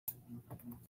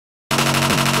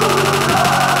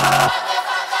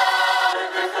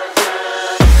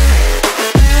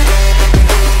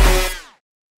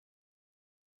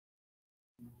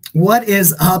What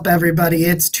is up, everybody?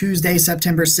 It's Tuesday,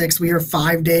 September 6th. We are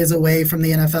 5 days away from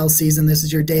the NFL season. This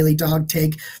is your daily dog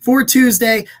take for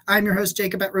Tuesday. I'm your host,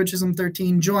 Jacob at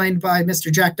Roachism13, joined by Mr.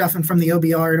 Jack Duffin from the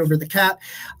OBR and Over the Cap.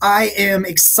 I am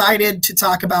excited to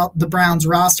talk about the Browns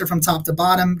roster from top to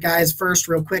bottom. Guys, first,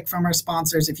 real quick from our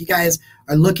sponsors, if you guys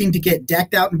are looking to get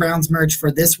decked out in Browns merch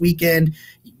for this weekend,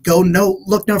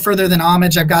 look no further than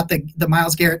Homage. I've got the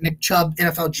Myles Garrett, Nick Chubb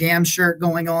NFL Jam shirt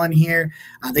going on here.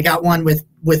 They got one with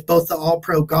both the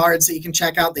All-Pro guards that you can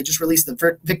check out. They just released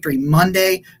the Victory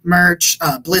Monday merch,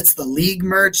 Blitz the League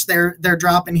merch. They're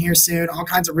dropping here soon. All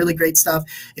kinds of really great stuff.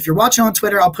 If you're watching on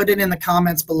Twitter, I'll put it in the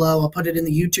comments below. I'll put it in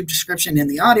the YouTube description, in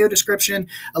the audio description,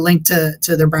 a link to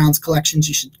their Browns collections.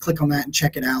 You should click on that and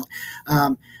check it out.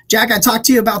 Jack, I talked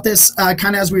to you about this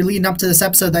kind of as we were leading up to this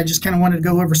episode. I just kind of wanted to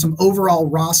go over some overall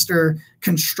roster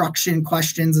construction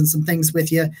questions and some things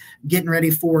with you, getting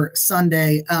ready for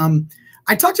Sunday.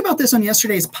 I talked about this on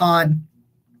yesterday's pod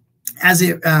as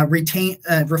it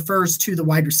refers to the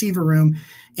wide receiver room.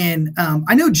 And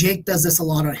I know Jake does this a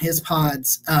lot on his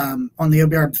pods on the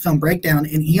OBR Film Breakdown,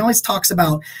 and he always talks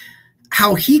about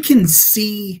how he can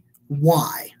see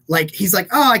why. Like, he's like,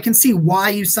 oh, I can see why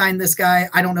you signed this guy.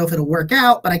 I don't know if it'll work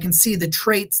out, but I can see the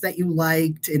traits that you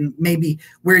liked and maybe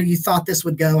where you thought this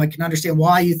would go. I can understand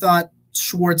why you thought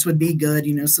Schwartz would be good,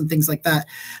 some things like that.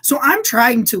 So I'm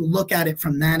trying to look at it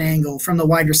from that angle, from the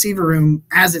wide receiver room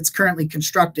as it's currently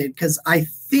constructed, because I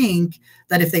think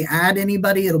that if they add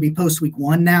anybody, it'll be post week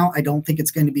 1 now. I don't think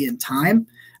it's going to be in time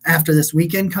after this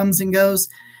weekend comes and goes.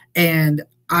 And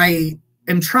I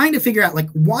am trying to figure out, like,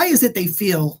 why is it they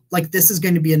feel like this is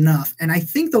going to be enough? And I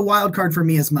think the wild card for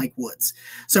me is Mike Woods.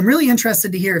 So I'm really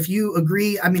interested to hear if you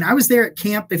agree. I mean, I was there at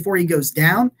camp before he goes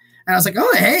down, and I was like,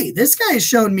 oh, hey, this guy has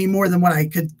shown me more than what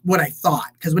I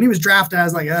thought. Because when he was drafted, I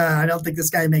was like, I don't think this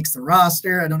guy makes the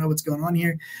roster. I don't know what's going on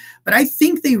here. But I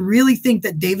think they really think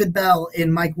that David Bell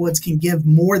and Mike Woods can give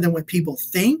more than what people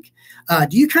think.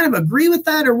 Do you kind of agree with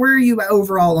that, or where are you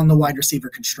overall on the wide receiver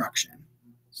construction?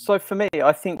 So for me,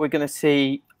 I think we're going to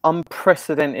see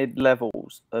unprecedented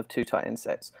levels of two tight end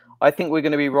sets. I think we're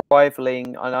going to be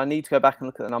rivaling, and I need to go back and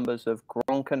look at the numbers of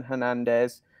Gronk and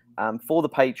Hernandez for the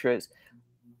Patriots.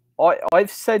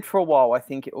 I've said for a while I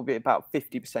think it will be about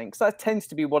 50%, because that tends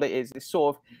to be what it is. It's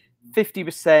sort of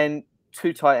 50%,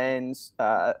 two tight ends,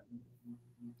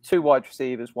 two wide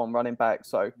receivers, one running back,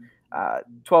 so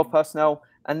 12 personnel.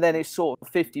 And then it's sort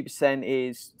of 50%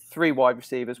 is 3 wide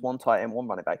receivers, 1 tight end, 1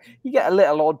 running back. You get a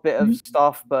little odd bit of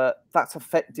stuff, but that's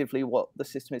effectively what the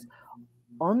system is.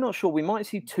 I'm not sure. We might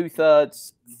see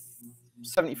 2/3,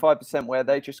 75% where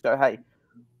they just go, hey,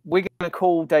 we're going to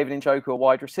call David Njoku a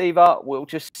wide receiver. We'll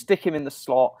just stick him in the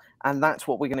slot, and that's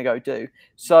what we're going to go do.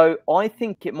 So I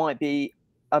think it might be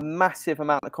a massive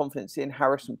amount of confidence in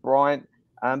Harrison Bryant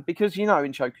because,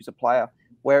 Njoku's a player,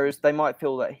 whereas they might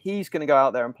feel that he's going to go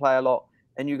out there and play a lot,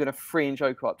 and you're going to free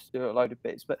Njoku up to do a load of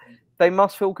bits. But they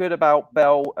must feel good about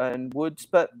Bell and Woods.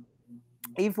 But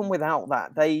even without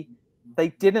that, they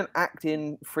didn't act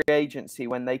in free agency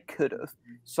when they could have.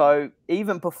 So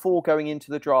even before going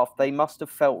into the draft, they must have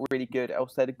felt really good,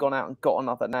 else they'd have gone out and got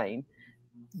another name.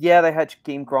 Yeah, they had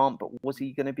Jakeem Grant, but was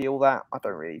he going to be all that? I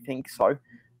don't really think so.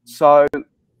 So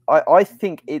I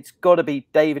think it's got to be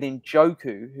David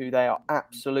Njoku, who they are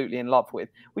absolutely in love with,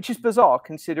 which is bizarre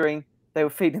considering they were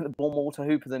feeding the ball more to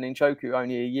Hooper than Njoku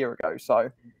only a year ago.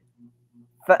 So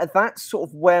that's sort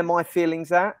of where my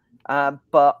feeling's at.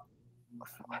 But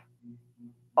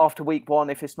after week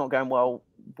 1, if it's not going well,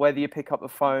 whether you pick up the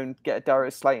phone, get a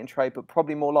Darius Slayton trade, but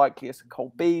probably more likely it's a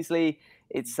Cole Beasley,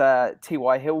 it's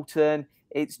T.Y. Hilton,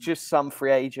 it's just some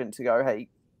free agent to go, hey,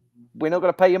 we're not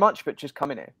going to pay you much, but just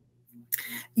come in here.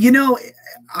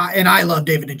 And I love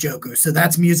David Njoku, so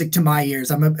that's music to my ears.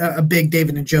 I'm a big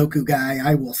David Njoku guy.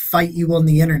 I will fight you on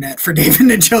the internet for David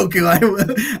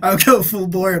Njoku. I'll go full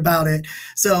bore about it.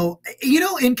 So,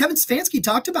 and Kevin Stefanski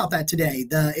talked about that today.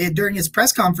 During his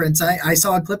press conference, I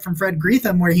saw a clip from Fred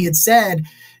Greetham where he had said,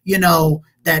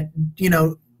 that,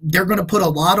 they're going to put a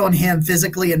lot on him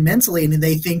physically and mentally, and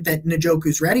they think that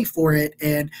Njoku's ready for it.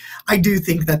 And I do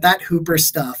think that Hooper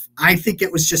stuff, I think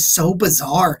it was just so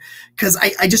bizarre because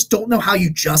I just don't know how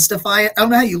you justify it. I don't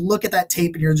know how you look at that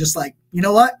tape and you're just like, you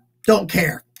know what? Don't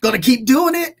care. Going to keep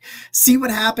doing it. See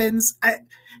what happens.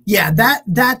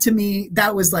 That to me,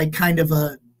 that was like kind of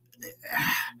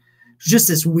just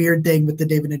this weird thing with the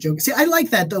David Njoku. See, I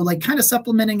like that, though, like kind of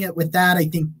supplementing it with that. I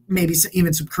think maybe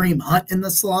even some Kareem Hunt in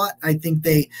the slot. I think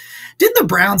didn't the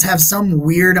Browns have some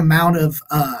weird amount of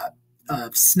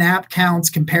snap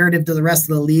counts comparative to the rest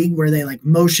of the league where they like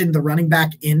motioned the running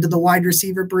back into the wide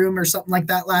receiver broom or something like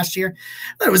that last year?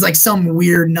 That was like some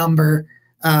weird number.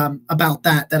 about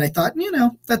that I thought,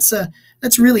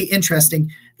 that's really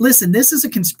interesting. Listen, this is a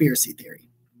conspiracy theory,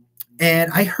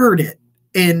 and I heard it.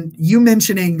 And you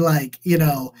mentioning, like,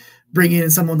 bringing in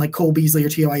someone like Cole Beasley or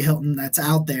T.Y. Hilton that's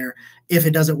out there if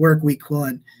it doesn't work week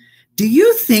 1. Do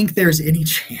you think there's any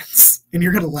chance? And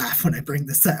you're gonna laugh when I bring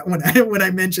this up, when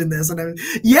I mention this. And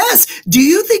yes, do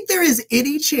you think there is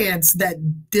any chance that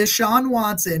Deshaun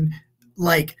Watson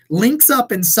like links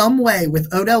up in some way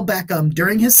with Odell Beckham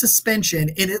during his suspension,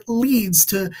 and it leads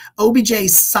to OBJ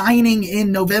signing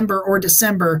in November or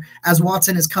December as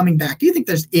Watson is coming back? Do you think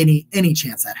there's any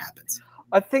chance that happens?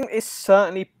 I think it's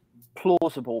certainly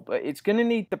plausible, but it's going to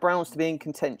need the Browns to be in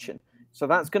contention. So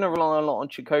that's going to rely a lot on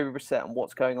Jacoby Brissett and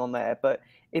what's going on there. But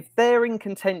if they're in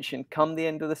contention come the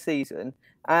end of the season,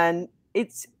 and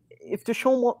if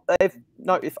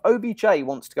OBJ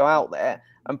wants to go out there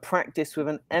and practice with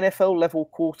an NFL level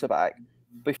quarterback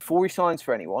before he signs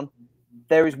for anyone,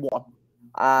 there is one,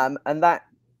 and that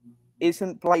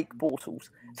isn't Blake Bortles.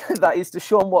 That is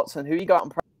Deshaun Watson, who he got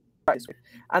and practice with.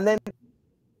 And then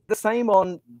the same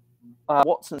on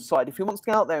Watson's side. If he wants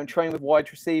to go out there and train with wide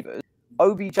receivers,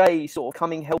 OBJ sort of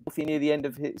coming healthy near the end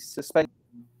of his suspension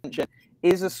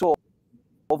is a sort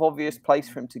of obvious place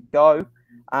for him to go.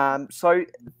 So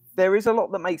there is a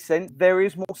lot that makes sense. There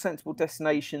is more sensible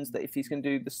destinations that if he's going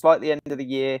to do the slightly end of the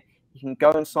year, he can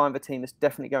go and sign the team that's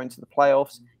definitely going to the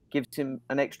playoffs, gives him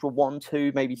an extra 1,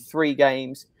 2, maybe 3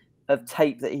 games of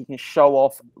tape that he can show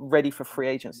off ready for free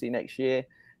agency next year.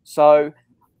 So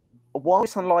while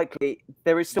it's unlikely,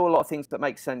 there is still a lot of things that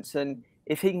make sense. And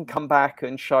if he can come back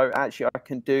and show, actually, I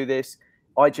can do this,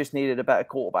 I just needed a better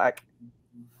quarterback,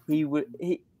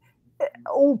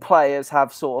 all players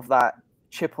have sort of that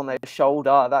chip on their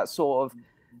shoulder, that sort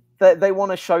of, they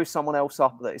want to show someone else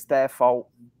up that it's their fault.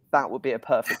 That would be a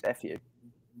perfect FU.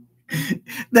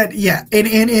 And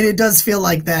it does feel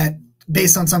like that,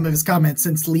 based on some of his comments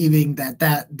since leaving,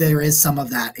 that there is some of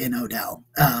that in Odell.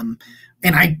 And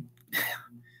I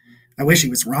wish he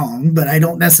was wrong, but I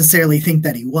don't necessarily think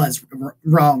that he was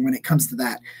wrong when it comes to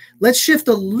that. Let's shift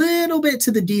a little bit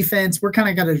to the defense. We're kind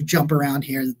of going to jump around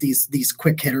here, these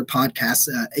quick hitter podcasts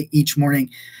each morning.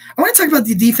 I want to talk about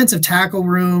the defensive tackle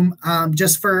room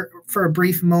just for a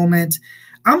brief moment.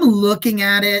 I'm looking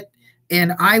at it,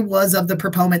 and I was of the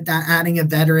proponent that adding a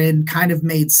veteran kind of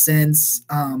made sense.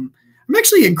 I'm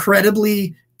actually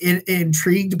incredibly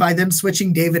intrigued by them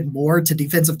switching David Moore to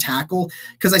defensive tackle,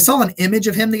 because I saw an image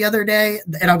of him the other day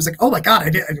and I was like, oh my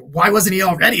God, why wasn't he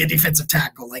already a defensive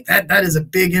tackle? Like that is a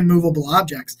big immovable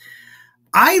object.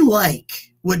 I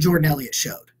like what Jordan Elliott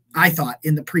showed. I thought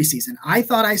in the preseason, I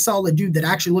thought I saw a dude that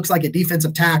actually looks like a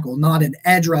defensive tackle, not an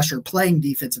edge rusher playing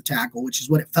defensive tackle, which is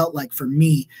what it felt like for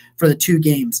me for the 2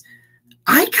 games.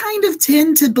 I kind of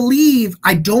tend to believe,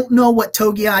 I don't know what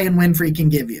Togiai and Winfrey can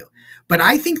give you, but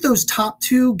I think those top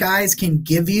 2 guys can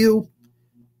give you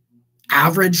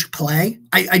average play.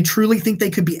 I truly think they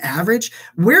could be average.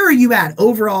 Where are you at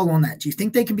overall on that? Do you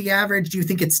think they can be average? Do you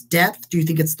think it's depth? Do you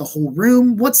think it's the whole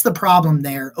room? What's the problem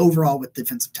there overall with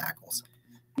defensive tackles?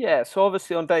 Yeah, so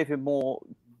obviously on David Moore,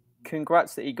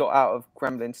 congrats that he got out of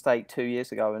Grambling State 2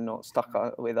 years ago and not stuck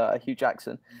with Hugh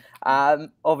Jackson.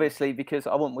 Obviously, because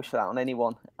I wouldn't wish that on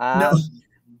anyone. No.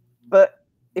 But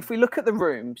if we look at the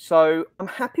room, so I'm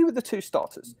happy with the 2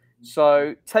 starters.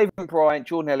 So Taven Bryant,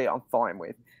 Jordan Elliott, I'm fine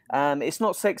with. It's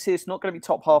not sexy, it's not going to be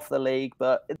top half of the league,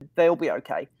 but they'll be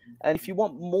okay. And if you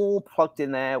want more plugged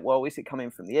in there, well, is it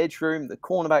coming from the edge room, the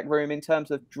cornerback room, in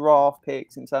terms of draft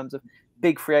picks, in terms of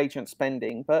big free agent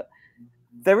spending? But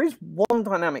there is one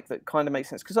dynamic that kind of makes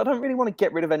sense, because I don't really want to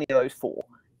get rid of any of those 4,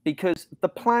 because the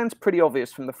plan's pretty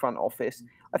obvious from the front office.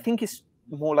 I think it's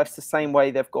more or less the same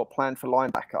way they've got planned for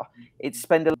linebacker. It's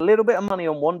spend a little bit of money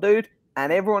on one dude,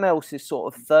 and everyone else is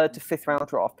sort of 3rd to 5th round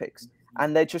draft picks.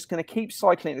 And they're just going to keep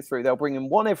cycling it through. They'll bring in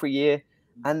one every year,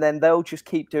 and then they'll just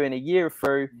keep doing a year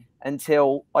through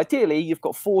until, ideally, you've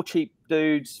got 4 cheap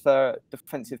dudes for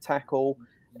defensive tackle,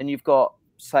 and you've got,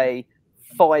 say,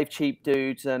 5 cheap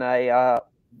dudes and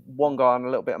one guy on a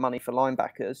little bit of money for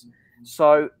linebackers.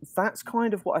 So that's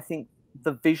kind of what I think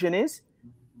the vision is.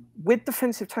 With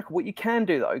defensive tackle, what you can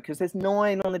do, though, because there's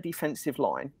 9 on the defensive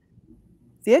line,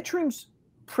 the edge room's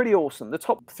pretty awesome. The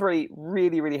top 3,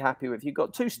 really, really happy with. You've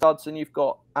got 2 studs and you've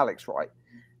got Alex Wright.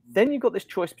 Then you've got this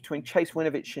choice between Chase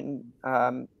Winovich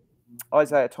and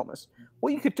Isaiah Thomas.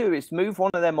 What you could do is move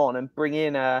one of them on and bring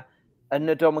in a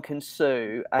Ndamukong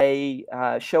Suh,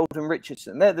 a Sheldon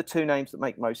Richardson. They're the 2 names that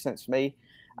make most sense to me.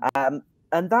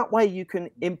 And that way you can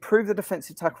improve the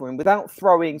defensive tackle room without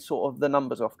throwing sort of the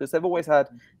numbers off, because they've always had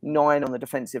 9 on the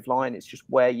defensive line. It's just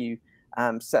where you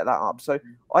set that up. So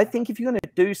I think if you're going to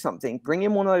do something, bring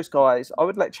in one of those guys. I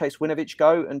would let Chase Winovich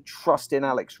go and trust in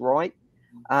Alex Wright.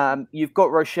 You've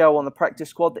got Rochelle on the practice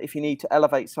squad that if you need to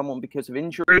elevate someone because of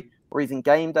injury or even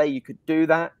game day, you could do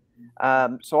that.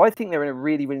 So I think they're in a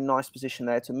really, really nice position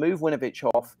there to move Winovich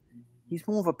off. He's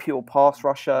more of a pure pass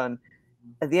rusher. And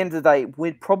at the end of the day,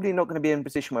 we're probably not going to be in a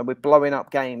position where we're blowing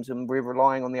up games and we're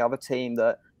relying on the other team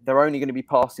that they're only going to be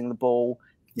passing the ball.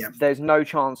 Yeah. There's no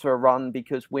chance for a run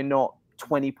because we're not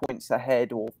 20 points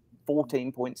ahead or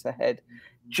 14 points ahead.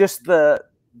 Just the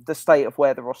state of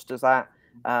where the roster's at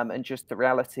and just the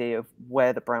reality of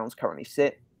where the Browns currently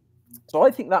sit. So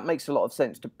I think that makes a lot of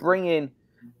sense to bring in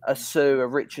a Sue, a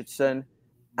Richardson,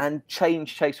 and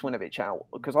change Chase Winovich out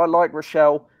because I like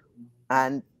Rochelle,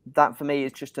 and that for me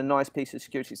is just a nice piece of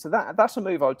security. So that's a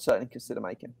move I would certainly consider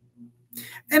making.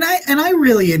 And I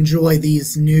really enjoy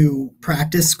these new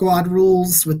practice squad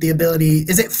rules with the ability.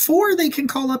 Is it 4 they can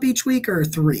call up each week or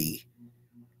 3?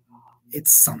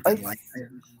 It's something like that.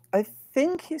 I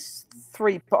think it's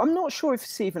 3, but I'm not sure if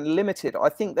it's even limited. I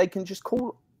think they can just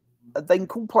call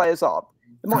players up.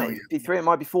 It might be 3, it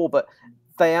might be 4, but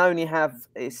they only have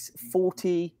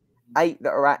 48 that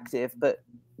are active, but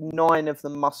 9 of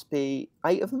them must be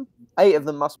 8 of them. 8 of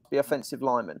them must be offensive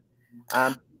linemen.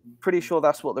 Pretty sure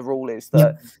that's what the rule is.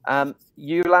 That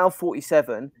you allow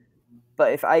 47,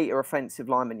 but if 8 are offensive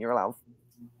linemen, you're allowed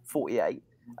 48.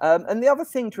 And the other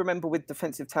thing to remember with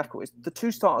defensive tackle is the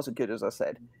 2 starters are good, as I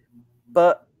said,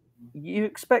 but you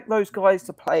expect those guys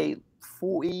to play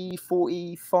 40,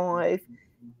 45.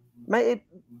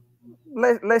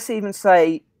 Let's even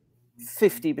say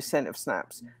 50% of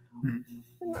snaps.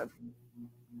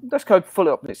 Let's go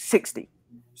fully up. It's 60.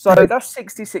 So that's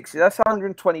 60-60. That's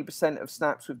 120% of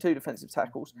snaps with 2 defensive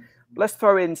tackles. Let's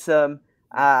throw in some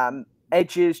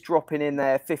edges dropping in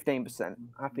there, 15%.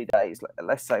 Happy days.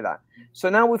 Let's say that. So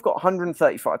now we've got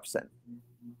 135%.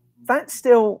 That's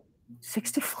still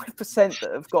 65%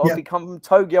 that have got to become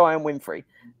Togiai and Winfrey.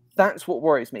 That's what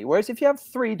worries me. Whereas if you have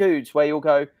 3 dudes where you'll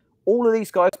go, all of these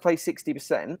guys play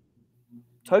 60%,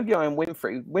 Togiai and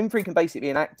Winfrey can basically be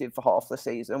inactive for half the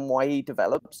season while he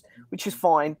develops, which is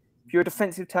fine. If you're a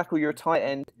defensive tackle, you're a tight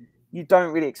end, you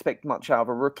don't really expect much out of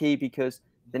a rookie because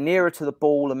the nearer to the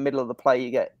ball and middle of the play you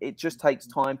get, it just takes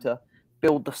time to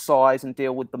build the size and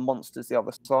deal with the monsters the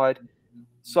other side.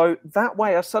 So that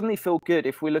way I suddenly feel good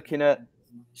if we're looking at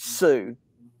Sue,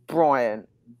 Bryant,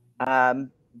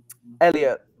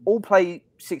 Elliott, all play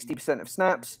 60% of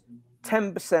snaps,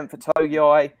 10% for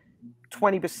Togiai,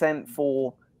 20%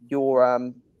 for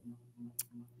your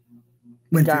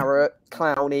Garrett,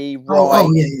 Clowney,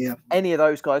 Wright, any of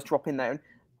those guys drop in there. And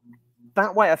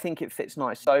that way I think it fits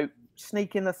nice. So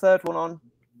sneaking the 3rd one on,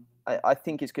 I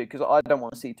think it's good because I don't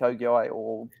want to see Togiai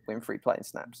or Winfrey playing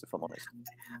snaps, if I'm honest.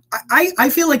 I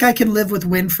feel like I can live with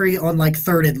Winfrey on like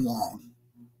 3rd and long.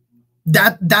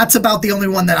 That's about the only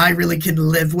one that I really can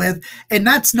live with, and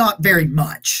that's not very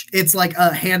much. It's like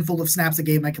a handful of snaps a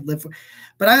game I could live with.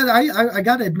 But I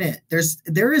gotta admit,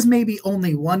 there is maybe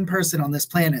only one person on this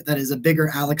planet that is a bigger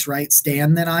Alex Wright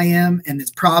stan than I am, and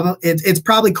it's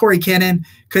probably Corey Kinnon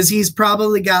because he's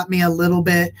probably got me a little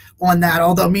bit on that.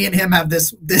 Although me and him have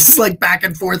this like back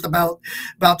and forth about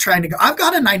trying to go. I've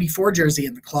got a '94 jersey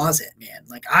in the closet, man.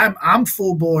 Like I'm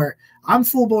full bore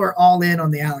all in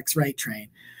on the Alex Wright train.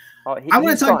 Oh, I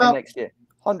want to talk about next year.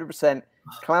 100%.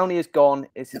 Clowney is gone.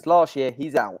 It's his last year.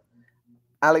 He's out.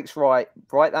 Alex Wright,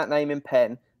 write that name in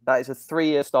pen. That is a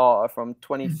 3-year starter from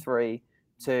 23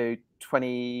 to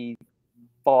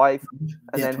 25.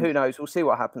 And then who knows? We'll see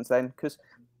what happens then because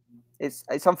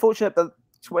it's unfortunate, but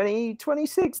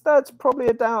 2026, that's probably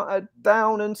a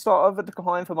down and start of a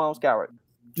decline for Myles Garrett.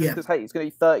 Just because, hey, he's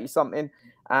going to be 30-something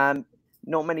and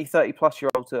not many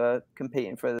 30-plus-year-olds are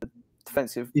competing for the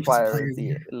defensive player of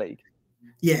the league.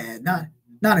 Yeah, not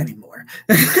anymore.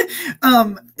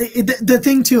 The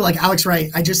thing too, like Alex Wright,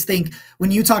 I just think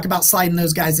when you talk about sliding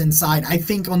those guys inside, I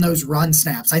think on those run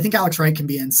snaps, I think Alex Wright can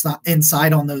be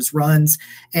inside on those runs,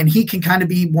 and he can kind of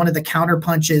be one of the counter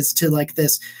punches to like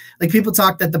this. Like people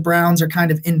talk that the Browns are kind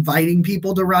of inviting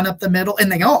people to run up the middle,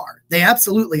 and they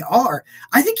absolutely are.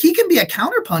 I think he can be a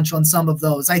counter punch on some of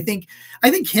those. I think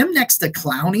him next to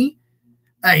Clowney,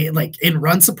 like in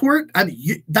run support,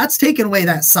 that's taking away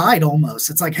that side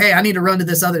almost. It's like, hey, I need to run to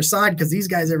this other side because these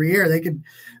guys over here,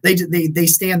 they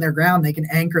stand their ground. They can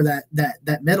anchor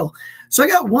that middle. So I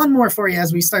got one more for you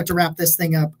as we start to wrap this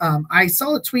thing up. I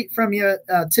saw a tweet from you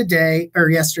today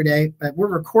or yesterday, but we're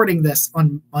recording this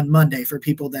on Monday for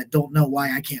people that don't know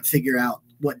why I can't figure out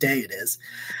what day it is.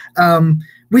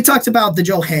 We talked about the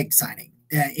Joel Haig signing,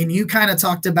 and you kind of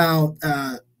talked about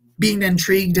being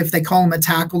intrigued if they call him a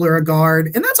tackle or a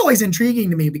guard. And that's always intriguing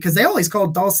to me because they always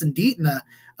called Dawson Deaton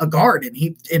a guard, and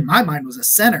he, in my mind, was a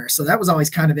center. So that was always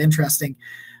kind of interesting.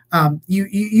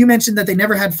 You mentioned that they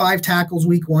never had 5 tackles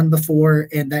week 1 before,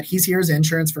 and that he's here as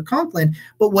insurance for Conklin.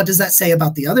 But what does that say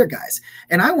about the other guys?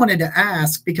 And I wanted to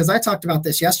ask, because I talked about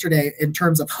this yesterday in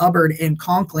terms of Hubbard and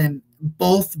Conklin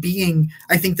both being,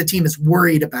 I think the team is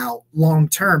worried about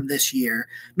long-term this year.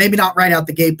 Maybe not right out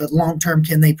the gate, but long-term,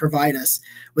 can they provide us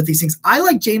with these things? I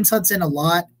like James Hudson a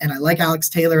lot, and I like Alex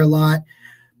Taylor a lot.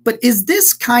 But is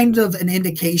this kind of an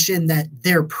indication that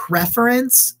their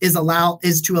preference is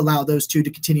to allow those two to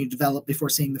continue to develop before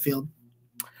seeing the field?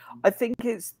 I think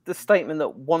it's the statement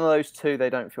that one of those two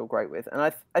they don't feel great with. And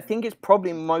I think it's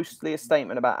probably mostly a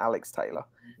statement about Alex Taylor.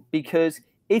 Because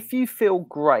if you feel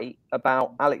great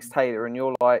about Alex Taylor and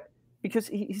you're like, because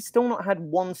he's still not had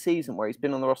one season where he's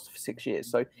been on the roster for 6 years.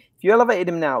 So if you elevated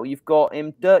him now, you've got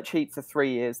him dirt cheap for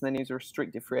 3 years, and then he's a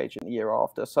restricted free agent the year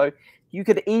after. So you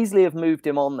could easily have moved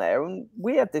him on there. And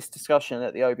we had this discussion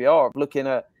at the OBR of looking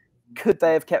at, could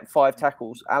they have kept 5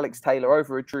 tackles, Alex Taylor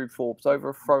over a Drew Forbes, over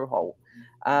a Froholt?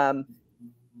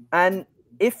 And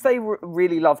if they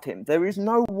really loved him, there is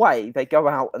no way they go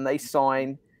out and they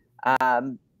sign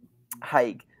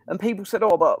Haig. And people said,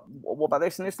 oh, but what about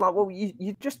this? And it's like, well,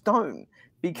 you just don't,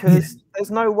 because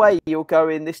there's no way you'll go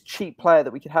in this cheap player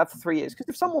that we could have for 3 years. Because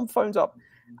if someone phones up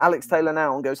Alex Taylor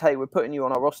now and goes, hey, we're putting you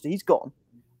on our roster, he's gone.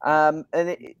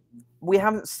 We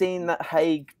haven't seen that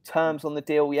Haig terms on the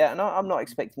deal yet. And I'm not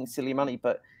expecting silly money,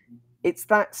 but it's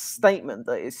that statement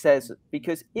that it says,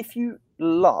 because if you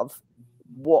love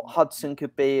what Hudson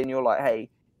could be and you're like, hey,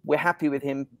 we're happy with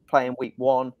him playing week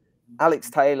 1, Alex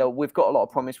Taylor, we've got a lot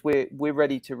of promise, we're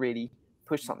ready to really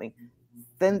push something,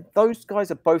 then those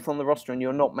guys are both on the roster and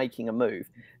you're not making a move.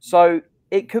 So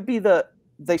it could be that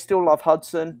they still love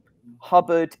Hudson.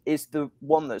 Hubbard is the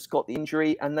one that's got the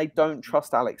injury and they don't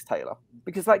trust Alex Taylor,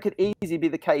 because that could easily be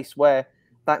the case where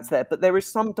that's there. But there is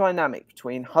some dynamic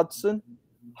between Hudson,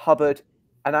 Hubbard,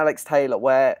 and Alex Taylor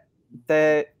where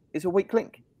there is a weak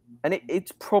link. And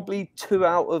it's probably 2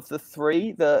 out of the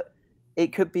 3 that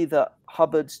it could be that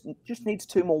Hubbard just needs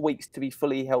 2 more weeks to be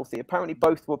fully healthy. Apparently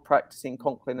both were practicing,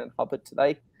 Conklin and Hubbard,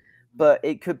 today. But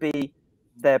it could be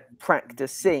they're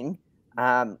practicing.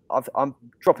 I'm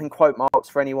dropping quote marks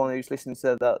for anyone who's listening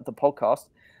to the podcast.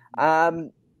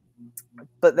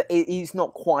 But he's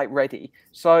not quite ready.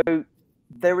 So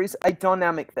there is a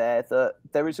dynamic there that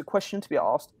there is a question to be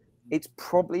asked. It's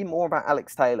probably more about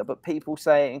Alex Taylor, but people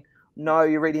saying, no,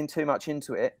 you're reading too much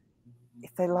into it.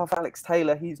 If they love Alex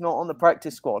Taylor, he's not on the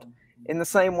practice squad. In the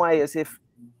same way as if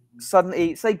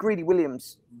suddenly, say Greedy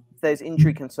Williams, there's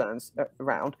injury concerns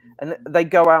around, and they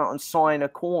go out and sign a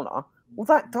corner, well,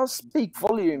 that does speak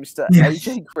volumes to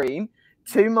AJ Green,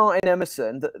 to Martin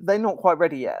Emerson, that they're not quite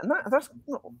ready yet. And that's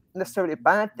not necessarily a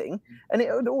bad thing. And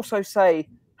it would also say,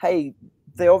 hey,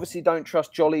 they obviously don't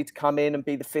trust Jolly to come in and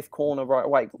be the 5th corner right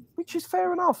away, which is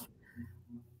fair enough.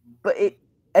 But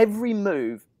every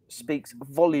move speaks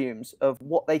volumes of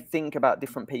what they think about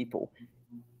different people,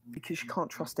 because you can't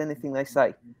trust anything they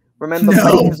say. Remember,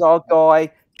 Baker's our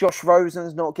guy. Josh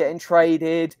Rosen's not getting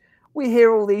traded. We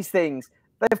hear all these things.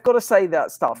 They've got to say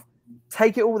that stuff.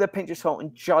 Take it all with a pinch of salt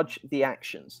and judge the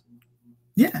actions.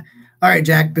 Yeah. All right,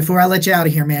 Jack, before I let you out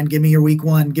of here, man, give me your week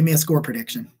 1. Give me a score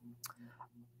prediction.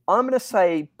 I'm going to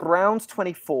say Browns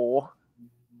 24.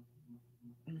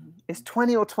 It's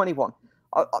 20 or 21.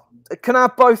 Can I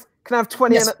have both? Can I have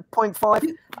 20 and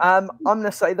 0.5? I'm going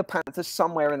to say the Panthers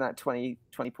somewhere in that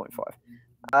 20.5.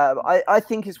 I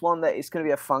think it's one that it's going to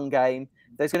be a fun game.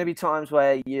 There's going to be times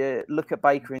where you look at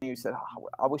Baker and you say, oh,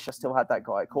 I wish I still had that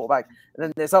guy at quarterback. And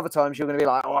then there's other times you're going to be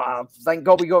like, oh, thank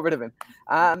God we got rid of him.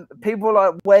 People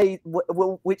are like,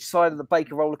 which side of the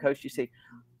Baker roller coaster you see?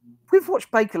 We've watched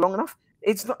Baker long enough.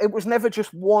 It was never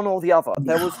just one or the other.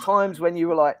 There was times when you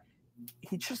were like,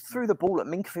 he just threw the ball at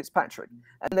Minkah Fitzpatrick.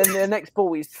 And then the next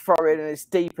ball he's throwing and it's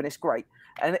deep and it's great.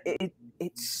 And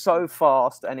it's so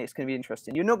fast and it's going to be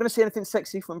interesting. You're not going to see anything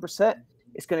sexy from Brissett.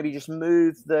 It's going to be just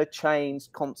move the chains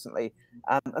constantly.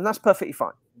 And that's perfectly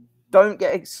fine. Don't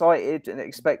get excited and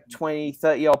expect 20,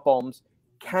 30-yard bombs.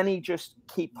 Can he just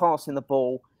keep passing the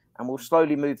ball and we'll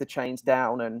slowly move the chains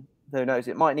down? And who knows,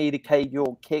 it might need a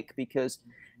K-yard kick because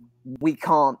we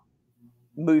can't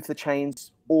move the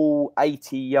chains all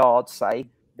 80 yards, say.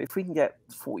 But if we can get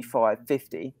 45,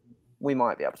 50, we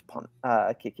might be able to punt,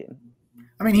 kick in.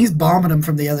 I mean, he's bombing them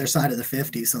from the other side of the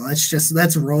 50, so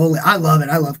let's roll it. I love it.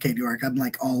 I love Cade York. I'm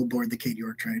like all aboard the Cade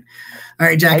York train. All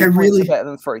right, Jack, 8 I really better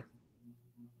than 3.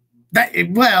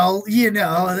 Well, you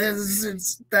know,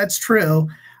 that's true.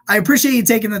 I appreciate you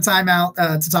taking the time out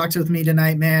to talk with me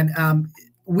tonight, man.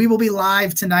 we will be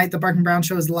live tonight. The Barking Brown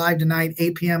Show is live tonight,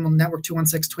 8 p.m. on Network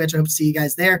 216 Twitch. I hope to see you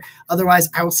guys there. Otherwise,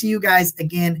 I will see you guys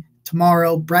again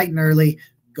tomorrow, bright and early.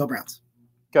 Go Browns.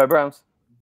 Go Browns.